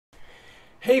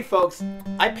Hey folks,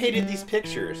 I painted these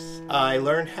pictures. I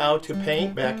learned how to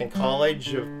paint back in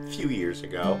college a few years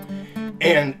ago.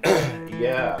 And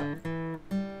yeah.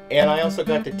 And I also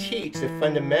got to teach the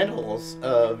fundamentals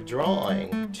of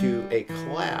drawing to a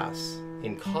class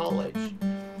in college.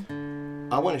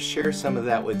 I want to share some of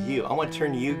that with you. I want to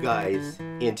turn you guys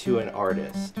into an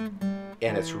artist.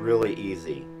 And it's really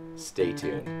easy. Stay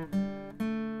tuned.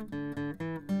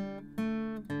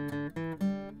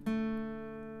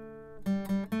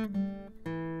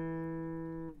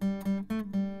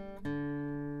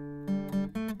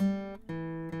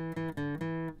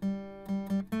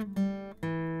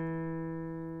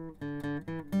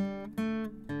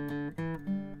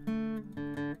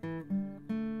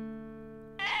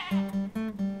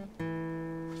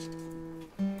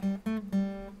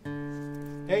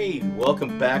 Hey,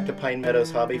 welcome back to Pine Meadows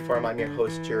Hobby Farm. I'm your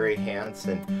host, Jerry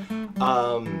Hansen.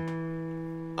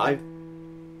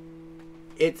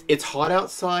 It's hot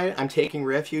outside. I'm taking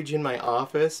refuge in my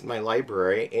office, my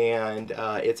library, and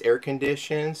it's air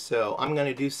conditioned. So I'm going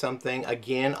to do something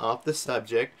again off the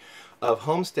subject of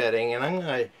homesteading, and I'm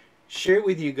going to share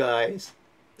with you guys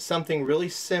something really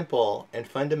simple and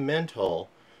fundamental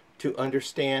to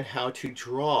understand how to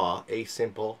draw a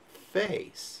simple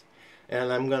face.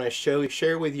 And I'm going to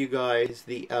share with you guys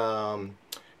the kind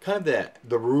of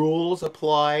the rules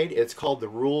applied. It's called the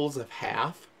rules of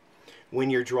half when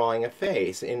you're drawing a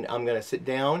face. And I'm going to sit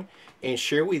down and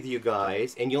share with you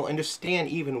guys, and you'll understand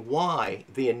even why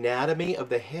the anatomy of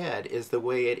the head is the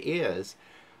way it is.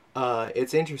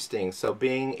 It's interesting. So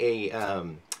being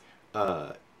a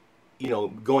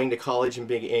going to college and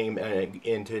being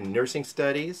into nursing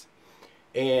studies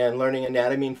and learning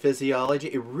anatomy and physiology,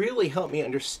 it really helped me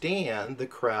understand the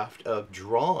craft of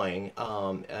drawing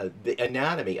the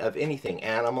anatomy of anything,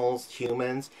 animals,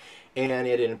 humans, and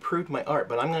it improved my art.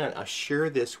 But I'm going to share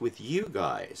this with you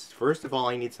guys. First of all,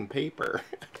 I need some paper.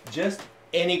 Just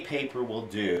any paper will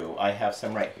do. I have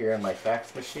some right here in my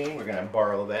fax machine. We're going to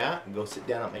borrow that and go sit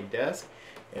down at my desk,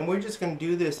 and we're just going to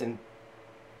do this in,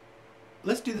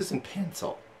 let's do this in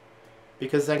pencil.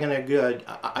 Because I'm going to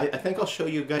I think I'll show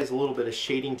you guys a little bit of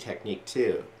shading technique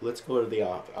too. Let's go to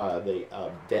the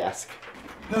desk.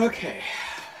 Okay.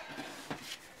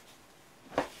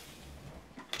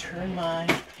 Turn my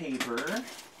paper.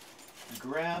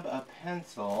 Grab a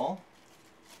pencil.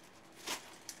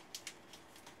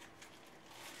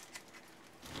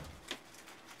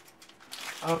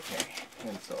 Okay,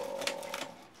 pencil.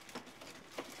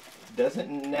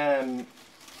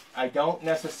 I don't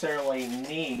necessarily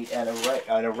need an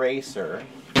eraser,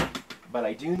 but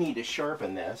I do need to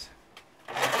sharpen this.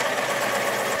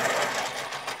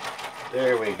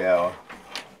 There we go.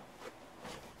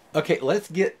 Okay, let's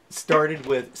get started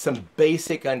with some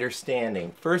basic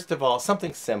understanding. First of all,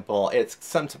 something simple.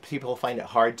 Some people find it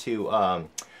hard to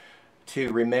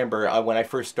remember. When I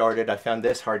first started, I found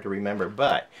this hard to remember,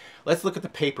 but let's look at the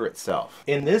paper itself.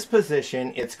 In this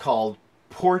position, it's called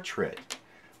portrait.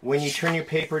 When you turn your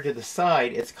paper to the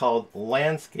side, it's called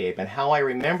landscape. And how I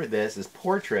remember this is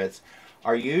portraits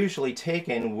are usually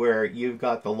taken where you've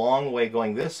got the long way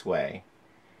going this way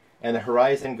and the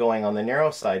horizon going on the narrow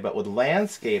side. But with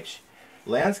landscapes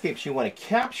you want to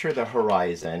capture the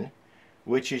horizon,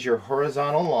 which is your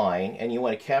horizontal line, and you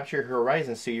want to capture your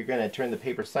horizon, so you're going to turn the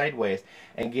paper sideways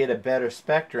and get a better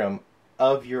spectrum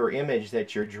of your image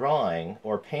that you're drawing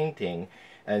or painting.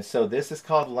 And so this is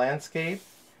called landscape.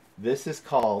 This is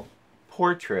called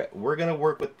portrait. We're going to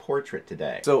work with portrait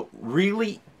today. So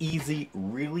really easy,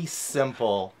 really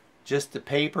simple, just a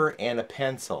paper and a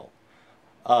pencil.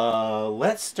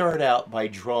 Let's start out by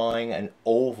drawing an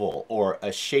oval or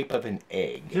a shape of an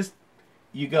egg.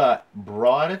 You got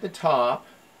broad at the top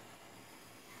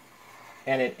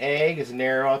and an egg is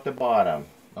narrow at the bottom.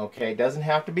 Okay, doesn't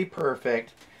have to be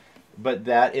perfect, but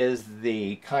that is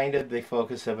the kind of the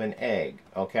focus of an egg.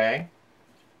 Okay,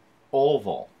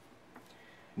 oval.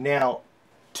 Now,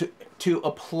 to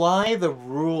apply the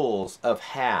rules of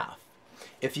half,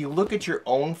 if you look at your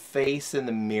own face in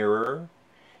the mirror,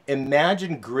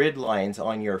 imagine grid lines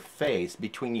on your face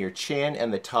between your chin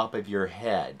and the top of your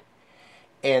head.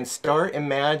 And start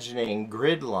imagining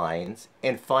grid lines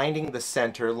and finding the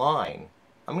center line.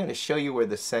 I'm going to show you where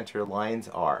the center lines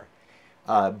are,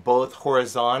 both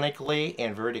horizontally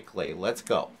and vertically. Let's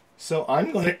go. So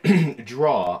I'm going to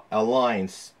draw a line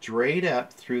straight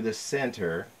up through the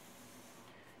center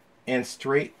and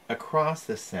straight across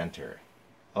the center.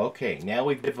 Okay, now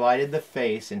we've divided the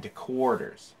face into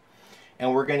quarters.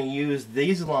 And we're going to use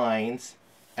these lines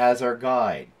as our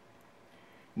guide.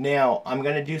 Now I'm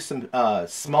going to do some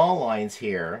small lines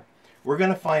here. We're going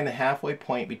to find the halfway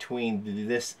point between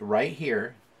this right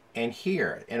here and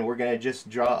here. And we're going to just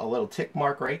draw a little tick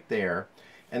mark right there.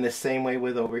 And the same way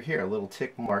with over here, a little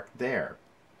tick mark there.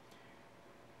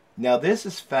 Now this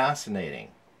is fascinating.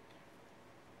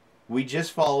 We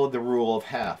just followed the rule of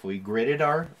half. We gridded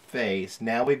our face.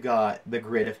 Now we've got the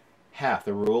grid of half,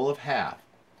 the rule of half.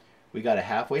 We got a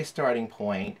halfway starting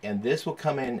point, and this will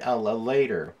come in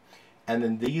later. And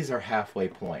then these are halfway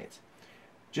points.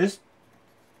 Just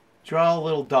draw a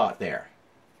little dot there.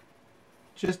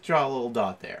 Just draw a little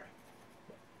dot there.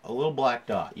 A little black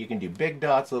dot. You can do big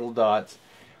dots, little dots,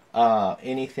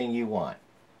 anything you want.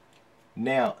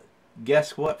 Now,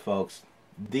 guess what, folks?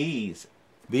 These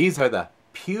are the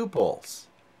pupils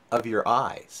of your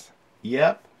eyes.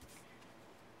 Yep.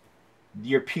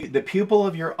 The pupil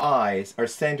of your eyes are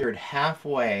centered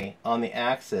halfway on the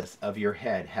axis of your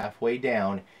head, halfway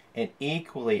down, and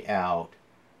equally out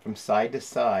from side to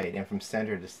side and from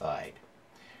center to side.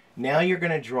 Now you're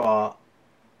going to draw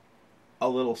a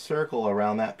little circle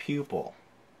around that pupil.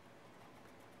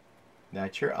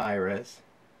 That's your iris.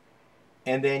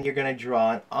 And then you're going to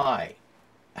draw an eye.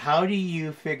 How do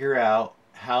you figure out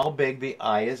how big the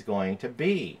eye is going to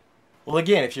be? Well,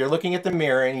 again, if you're looking at the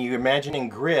mirror and you're imagining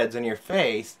grids on your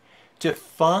face, to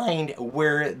find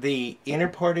where the inner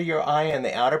part of your eye and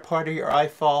the outer part of your eye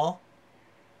fall,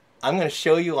 I'm going to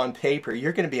show you on paper.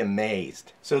 You're going to be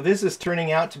amazed. So this is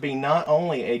turning out to be not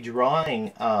only a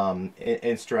drawing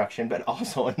instruction, but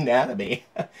also anatomy.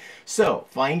 So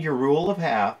find your rule of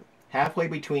half. Halfway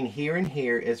between here and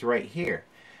here is right here.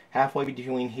 Halfway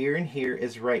between here and here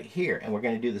is right here. And we're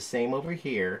going to do the same over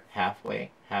here.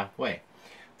 Halfway, halfway.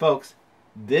 Folks,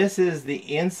 this is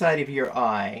the inside of your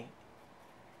eye.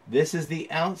 This is the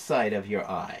outside of your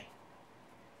eye.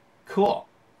 Cool.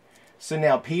 So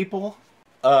now people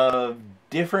of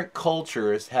different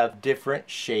cultures have different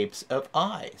shapes of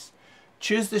eyes.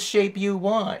 Choose the shape you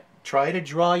want. Try to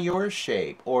draw your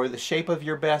shape or the shape of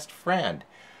your best friend.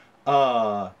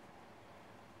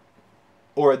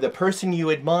 Or the person you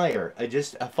admire.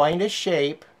 Just find a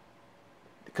shape,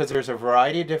 because there's a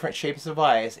variety of different shapes of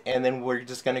eyes, and then we're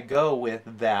just going to go with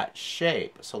that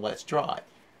shape. So let's draw it.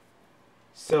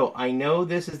 So I know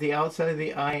this is the outside of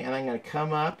the eye, and I'm going to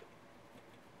come up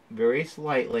very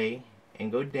slightly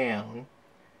and go down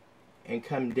and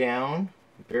come down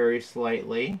very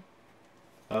slightly.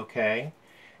 Okay.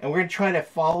 And we're going to try to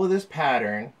follow this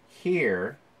pattern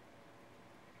here.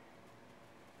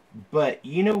 But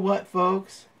you know what,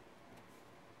 folks?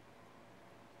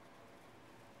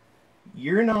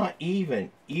 You're not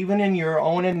even in your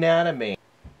own anatomy.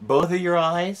 Both of your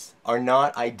eyes are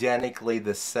not identically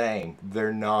the same.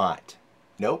 They're not.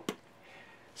 Nope.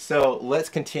 So let's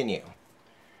continue.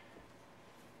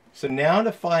 So now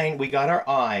to find, we got our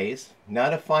eyes.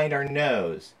 Now to find our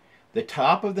nose. The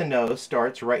top of the nose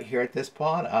starts right here at this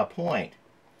point.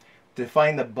 To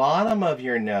find the bottom of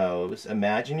your nose,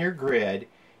 imagine your grid.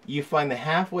 You find the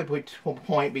halfway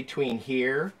point between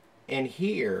here and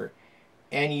here,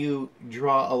 and you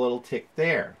draw a little tick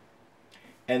there.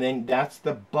 And then that's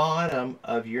the bottom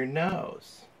of your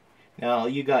nose. Now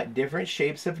you got different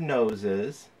shapes of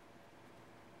noses,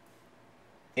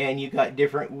 and you got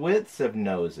different widths of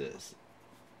noses.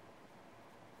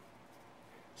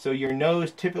 So your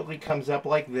nose typically comes up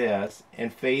like this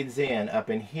and fades in up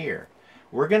in here.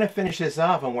 We're going to finish this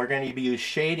off, and we're going to use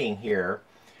shading here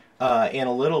in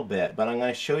a little bit, but I'm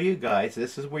going to show you guys,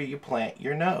 this is where you plant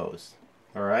your nose.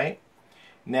 Alright?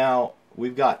 Now,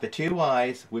 we've got the two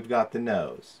eyes, we've got the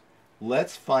nose.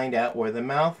 Let's find out where the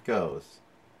mouth goes.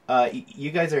 You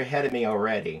guys are ahead of me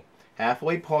already.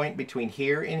 Halfway point between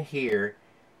here and here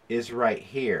is right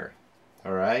here.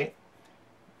 Alright?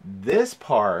 This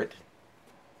part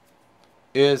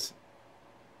is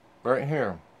right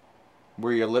here,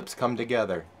 where your lips come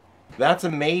together. That's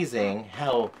amazing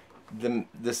how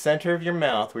the center of your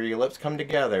mouth, where your lips come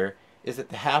together, is at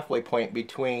the halfway point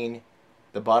between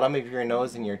the bottom of your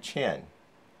nose and your chin.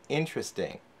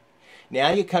 Interesting.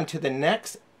 Now you come to the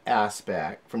next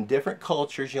aspect. From different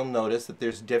cultures, you'll notice that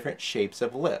there's different shapes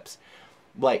of lips.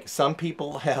 Like some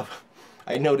people have,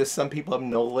 I noticed some people have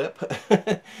no lip.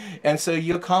 And so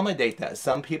you accommodate that.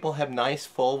 Some people have nice,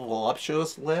 full,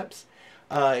 voluptuous lips.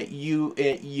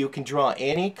 You can draw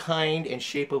any kind and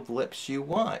shape of lips you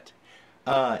want.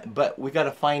 But we got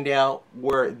to find out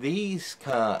where these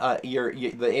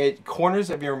the corners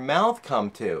of your mouth come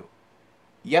to.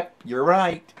 Yep, you're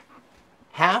right.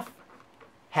 Half,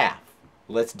 half.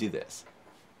 Let's do this.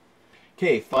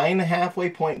 Okay, find the halfway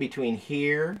point between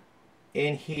here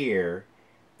and here,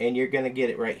 and you're going to get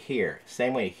it right here.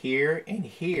 Same way, here and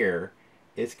here,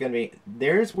 it's going to be,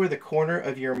 there's where the corner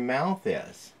of your mouth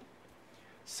is.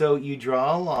 So you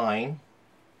draw a line.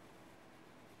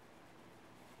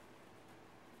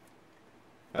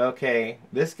 Okay,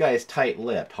 this guy's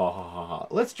tight-lipped. Ha ha ha ha.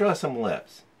 Let's draw some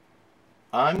lips.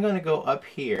 I'm going to go up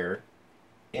here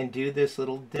and do this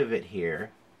little divot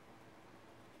here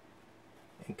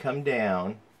and come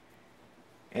down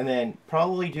and then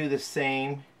probably do the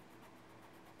same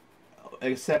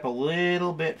except a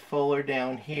little bit fuller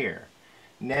down here.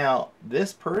 Now,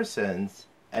 this person's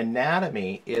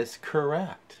anatomy is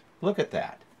correct. Look at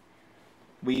that.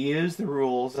 We use the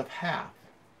rules of half.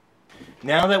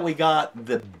 Now that we got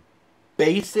the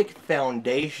basic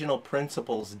foundational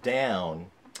principles down,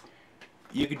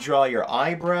 you could draw your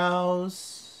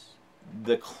eyebrows,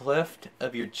 the cleft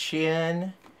of your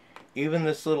chin, even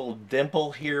this little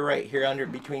dimple here, right here under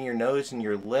between your nose and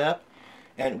your lip.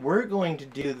 And we're going to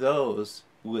do those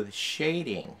with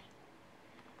shading.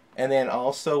 And then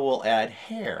also we'll add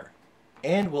hair.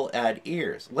 And we'll add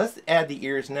ears. Let's add the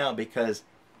ears now because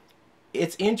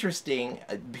it's interesting.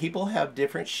 People have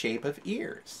different shape of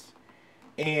ears.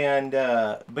 And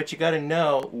but you got to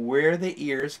know where the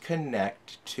ears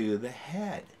connect to the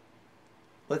head.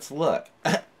 Let's look.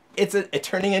 It's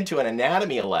turning into an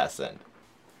anatomy lesson.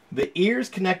 The ears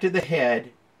connect to the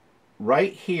head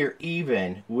right here,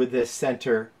 even with this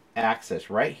center axis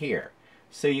right here.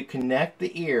 So you connect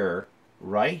the ear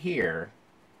right here,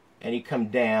 and you come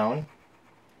down,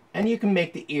 and you can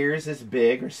make the ears as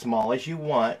big or small as you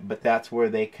want, but that's where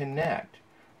they connect,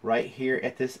 right here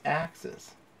at this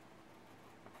axis.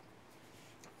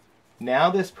 Now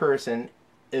this person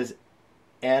is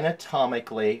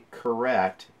anatomically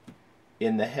correct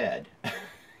in the head.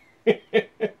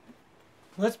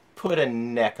 Let's put a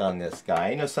neck on this guy.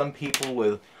 I know some people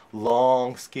with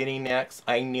long, skinny necks.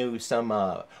 I knew some,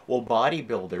 well,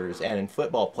 bodybuilders and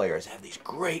football players have these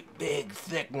great, big,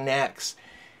 thick necks.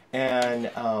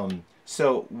 And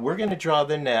so we're going to draw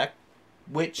the neck,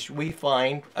 which we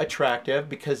find attractive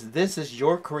because this is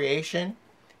your creation.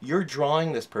 You're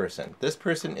drawing this person. This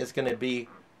person is going to be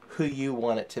who you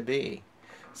want it to be.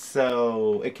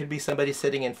 So it could be somebody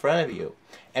sitting in front of you.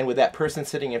 And with that person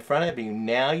sitting in front of you,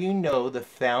 now you know the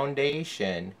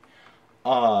foundation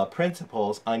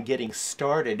principles on getting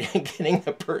started and getting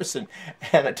the person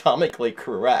anatomically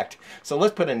correct. So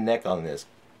let's put a neck on this.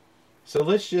 So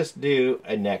let's just do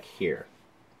a neck here.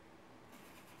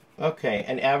 Okay,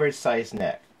 an average size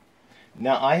neck.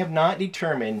 Now I have not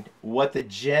determined what the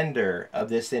gender of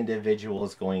this individual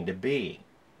is going to be.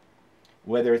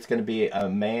 Whether it's going to be a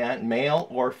male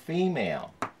or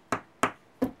female.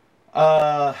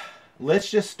 Let's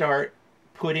just start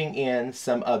putting in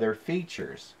some other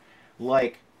features.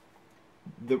 Like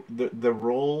the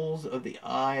rolls of the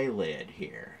eyelid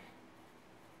here.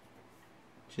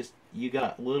 Just, you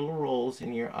got little rolls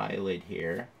in your eyelid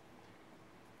here.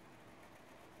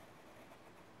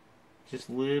 Just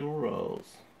little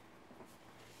rolls.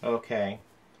 Okay.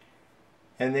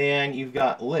 And then you've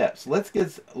got lips. Let's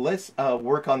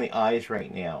work on the eyes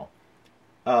right now.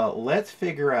 Let's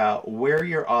figure out where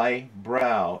your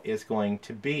eyebrow is going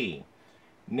to be.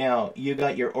 Now, you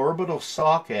got your orbital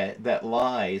socket that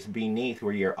lies beneath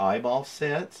where your eyeball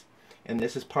sits, and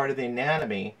this is part of the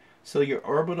anatomy. So your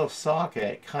orbital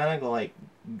socket kind of like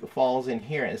falls in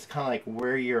here, and it's kind of like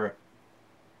where your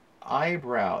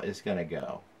eyebrow is going to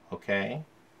go. Okay?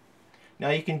 Now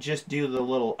you can just do the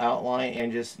little outline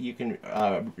and just, you can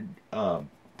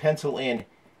pencil in,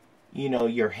 you know,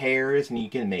 your hairs, and you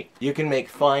can make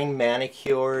fine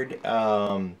manicured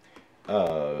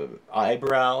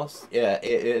eyebrows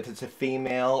if it's a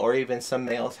female, or even some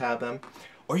males have them.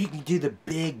 Or you can do the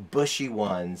big bushy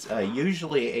ones,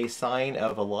 usually a sign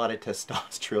of a lot of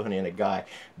testosterone in a guy,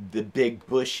 the big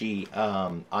bushy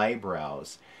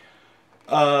eyebrows.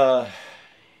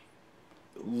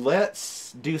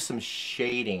 Let's do some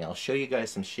shading. I'll show you guys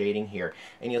some shading here,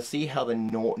 and you'll see how the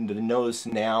nose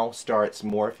now starts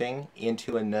morphing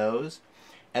into a nose,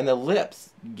 and the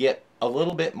lips get a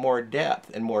little bit more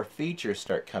depth and more features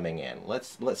start coming in.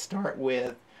 Let's start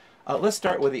with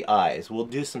the eyes. We'll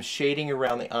do some shading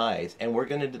around the eyes, and we're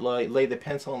going to lay the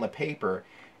pencil on the paper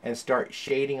and start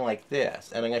shading like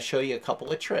this. And I'm going to show you a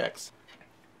couple of tricks.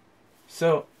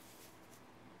 So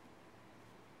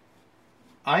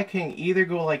I can either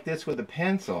go like this with a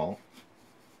pencil,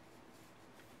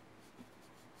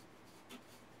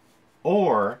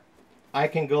 or I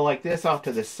can go like this off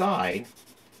to the side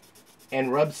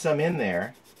and rub some in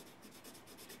there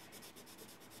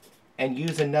and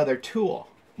use another tool,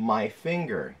 my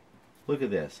finger. Look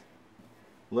at this.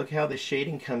 Look how the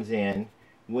shading comes in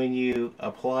when you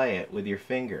apply it with your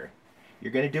finger.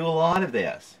 You're going to do a lot of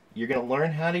this. You're going to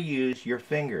learn how to use your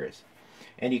fingers.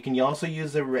 And you can also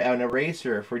use an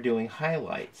eraser for doing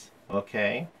highlights,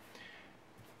 okay?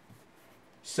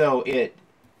 So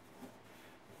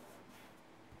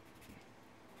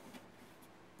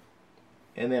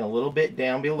and then a little bit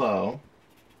down below.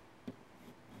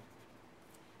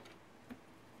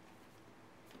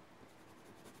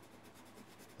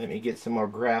 Let me get some more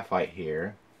graphite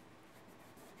here.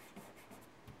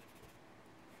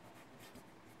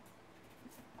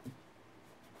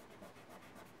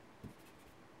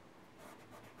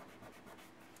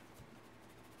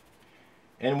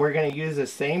 And we're going to use the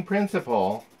same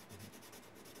principle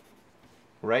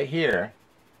right here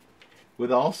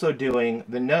with also doing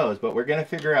the nose, but we're going to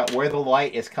figure out where the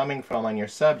light is coming from on your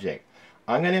subject.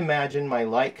 I'm going to imagine my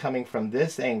light coming from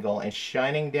this angle and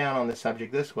shining down on the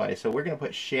subject this way. So we're going to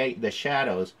put the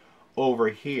shadows over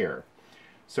here.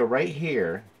 So right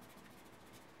here,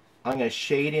 I'm going to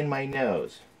shade in my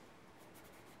nose.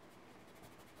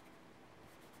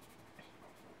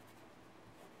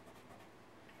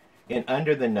 And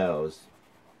under the nose.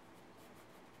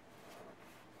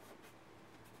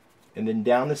 And then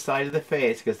down the side of the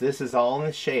face, because this is all in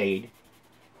the shade.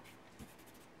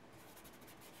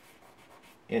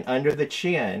 And under the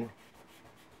chin.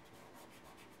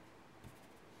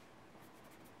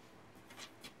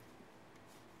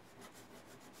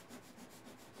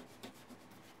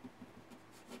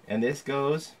 And this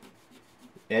goes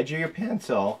edge of your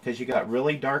pencil, because you got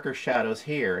really darker shadows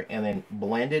here, and then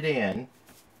blend it in.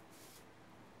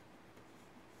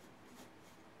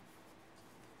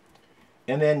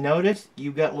 And then notice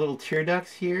you've got little tear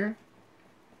ducts here.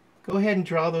 Go ahead and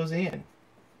draw those in.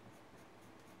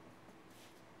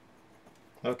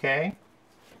 Okay?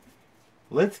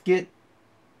 Let's get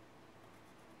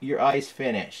your eyes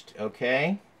finished,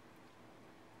 okay?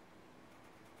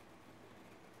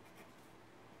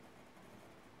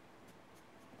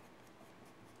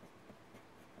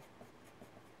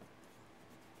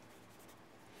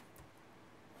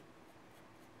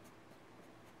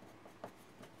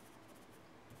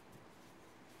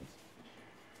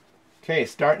 Okay,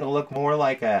 starting to look more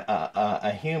like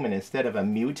a human instead of a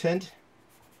mutant.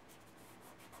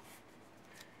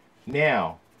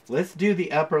 Now, let's do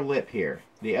the upper lip here.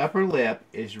 The upper lip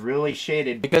is really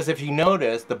shaded because if you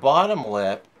notice, the bottom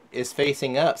lip is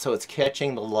facing up, so it's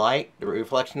catching the light, the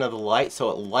reflection of the light, so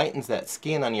it lightens that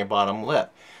skin on your bottom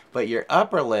lip. But your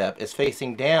upper lip is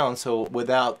facing down, so with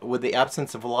the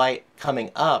absence of light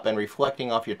coming up and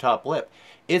reflecting off your top lip,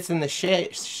 it's in the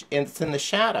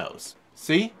shadows.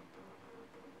 See?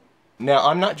 Now,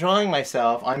 I'm not drawing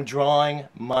myself, I'm drawing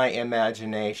my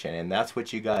imagination, and that's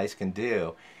what you guys can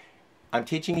do. I'm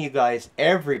teaching you guys,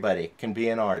 everybody can be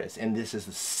an artist, and this is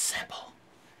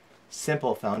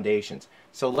simple foundations.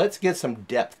 So let's get some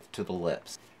depth to the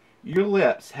lips. Your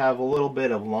lips have a little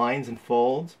bit of lines and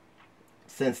folds.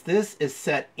 Since this is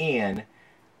set in,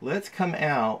 let's come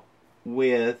out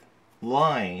with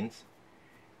lines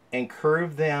and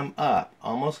curve them up,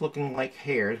 almost looking like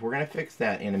hairs. We're going to fix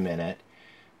that in a minute.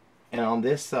 And on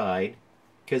this side,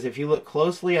 because if you look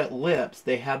closely at lips,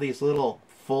 they have these little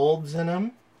folds in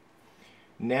them.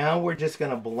 Now we're just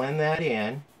going to blend that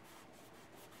in.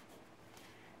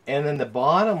 And then the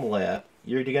bottom lip,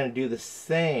 you're going to do the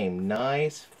same,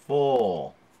 nice,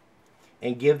 full.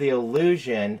 And give the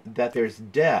illusion that there's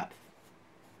depth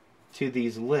to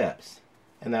these lips.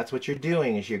 And that's what you're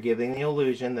doing, is you're giving the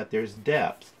illusion that there's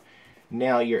depth.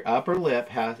 Now your upper lip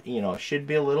has, should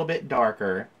be a little bit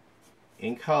darker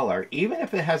in color, even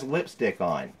if it has lipstick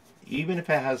on.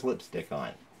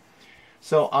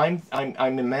 So I'm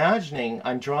imagining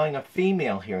I'm drawing a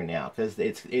female here now, because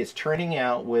it's turning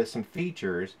out with some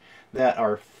features that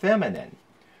are feminine.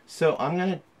 So I'm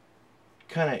going to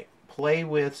kind of play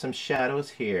with some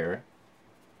shadows here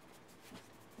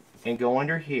and go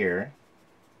under here.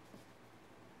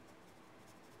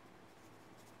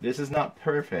 This is not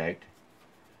perfect.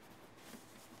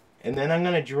 And then I'm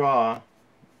going to draw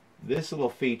this little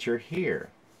feature here.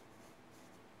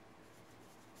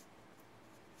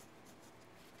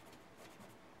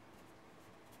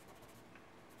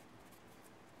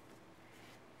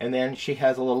 And then she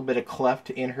has a little bit of cleft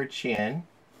in her chin.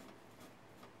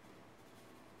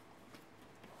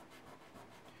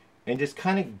 And just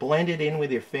kind of blend it in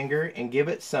with your finger and give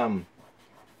it some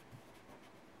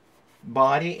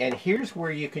body. And here's where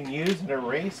you can use an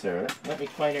eraser. Let me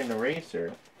find an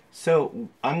eraser. So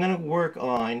I'm going to work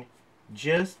on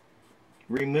just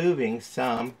removing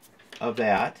some of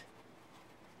that.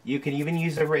 You can even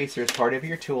use an eraser as part of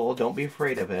your tool. Don't be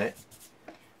afraid of it.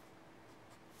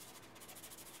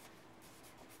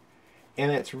 And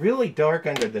it's really dark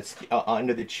under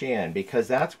the chin, because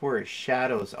that's where its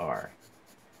shadows are.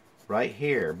 Right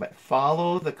here. But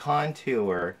follow the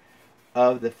contour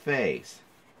of the face.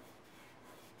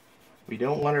 We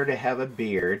don't want her to have a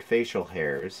beard, facial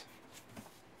hairs.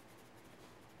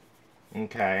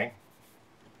 Okay.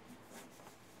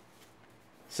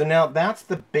 So now that's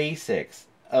the basics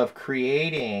of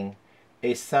creating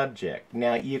a subject.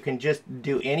 Now you can just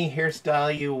do any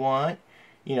hairstyle you want.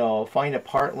 You know, find a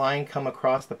part line, come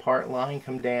across the part line,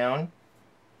 come down.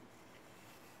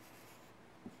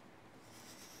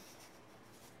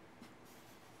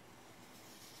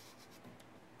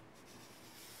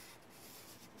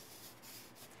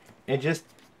 And just,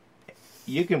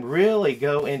 you can really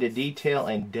go into detail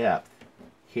and depth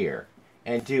here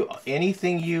and do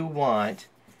anything you want.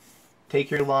 Take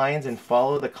your lines and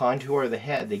follow the contour of the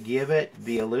head to give it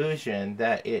the illusion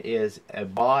that it is a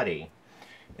body.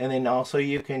 And then also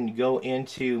you can go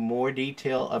into more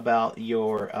detail about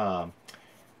your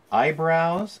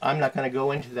eyebrows. I'm not going to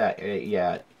go into that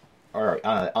yet or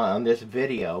on this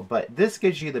video, but this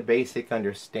gives you the basic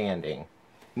understanding.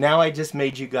 Now I just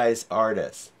made you guys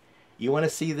artists. You want to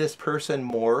see this person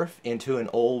morph into an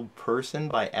old person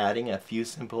by adding a few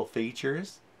simple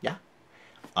features? Yeah,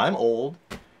 I'm old.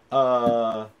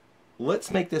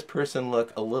 Let's make this person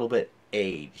look a little bit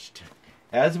aged.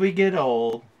 As we get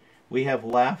old, we have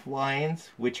laugh lines,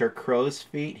 which are crow's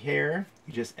feet hair.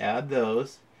 You just add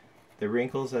those. The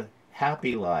wrinkles of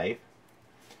happy life.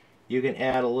 You can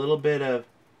add a little bit of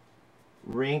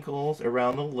wrinkles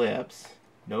around the lips,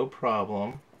 no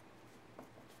problem.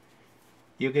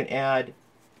 You can add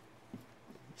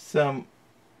some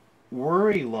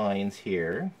worry lines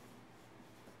here.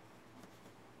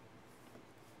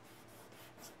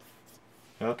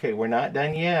 Okay, we're not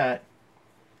done yet.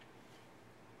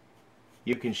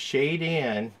 You can shade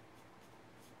in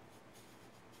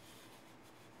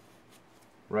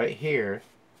right here.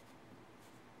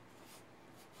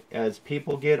 As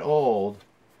people get old,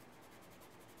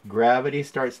 gravity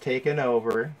starts taking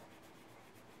over.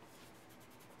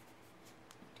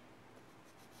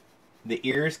 The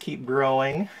ears keep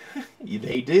growing.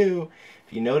 They do.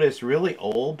 If you notice, really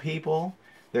old people,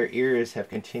 their ears have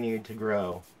continued to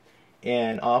grow.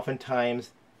 And oftentimes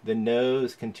the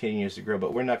nose continues to grow,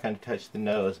 but we're not going to touch the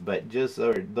nose. But just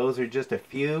those are just a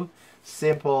few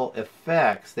simple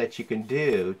effects that you can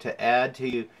do to add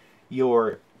to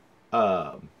your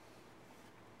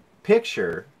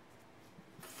picture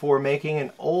for making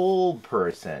an old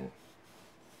person.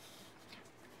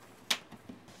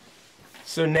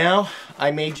 So now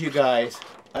I made you guys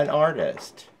an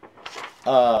artist.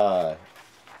 Try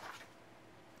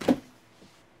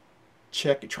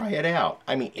it out.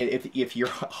 I mean, if you're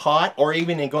hot, or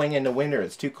even in going into winter,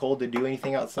 it's too cold to do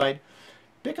anything outside,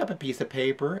 pick up a piece of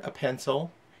paper, a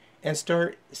pencil, and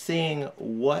start seeing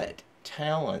what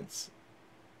talents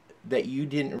that you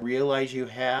didn't realize you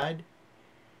had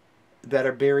that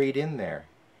are buried in there,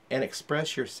 and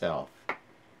express yourself.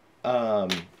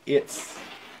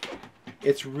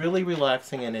 It's really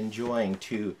relaxing and enjoying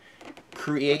to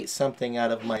create something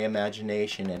out of my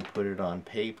imagination and put it on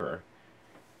paper.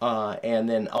 And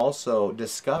then also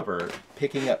discover,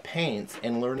 picking up paints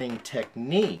and learning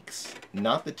techniques,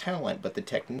 not the talent, but the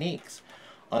techniques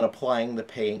on applying the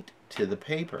paint to the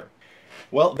paper.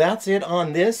 Well, that's it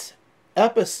on this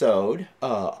episode.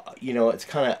 You know, it's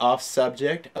kind of off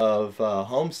subject of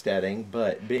homesteading,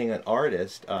 but being an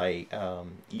artist,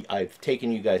 I've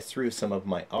taken you guys through some of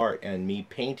my art and me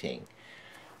painting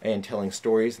and telling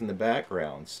stories in the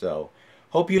background. So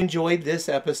hope you enjoyed this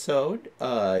episode.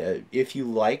 If you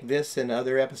like this and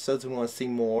other episodes and want to see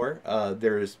more,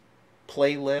 there's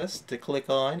playlists to click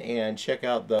on and check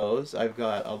out those. I've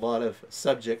got a lot of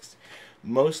subjects,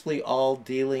 mostly all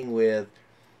dealing with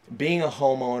being a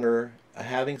homeowner,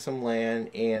 having some land,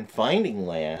 and finding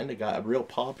land. I got a real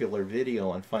popular video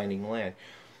on finding land.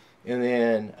 And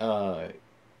then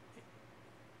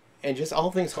and just all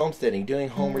things homesteading, doing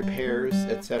home repairs,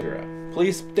 etc.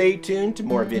 Please stay tuned to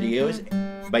more videos.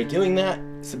 By doing that,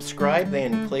 subscribe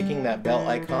and clicking that bell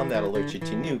icon that alerts you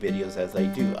to new videos as I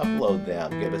do upload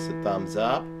them. Give us a thumbs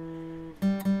up,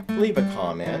 leave a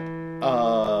comment.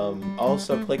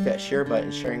 Also click that share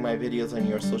button. Sharing my videos on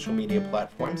your social media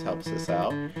platforms helps us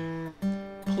out.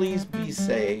 Please be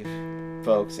safe,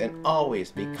 folks, and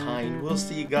always be kind. We'll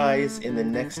see you guys in the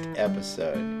next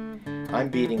episode. I'm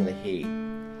beating the heat.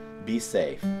 Be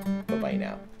safe. Bye-bye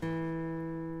now.